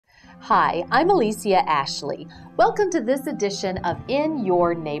Hi, I'm Alicia Ashley. Welcome to this edition of In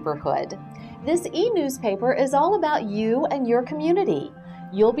Your Neighborhood. This e-newspaper is all about you and your community.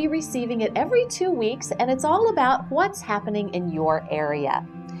 You'll be receiving it every 2 weeks, and it's all about what's happening in your area.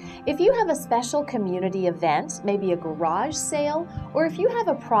 If you have a special community event, maybe a garage sale, or if you have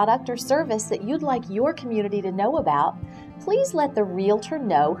a product or service that you'd like your community to know about, please let the realtor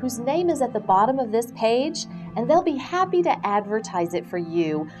know whose name is at the bottom of this page, and they'll be happy to advertise it for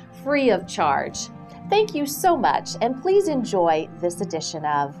you free of charge. Thank you so much, and please enjoy this edition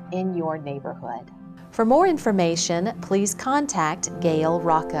of In Your Neighborhood. For more information, please contact Gail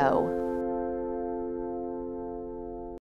Rocco.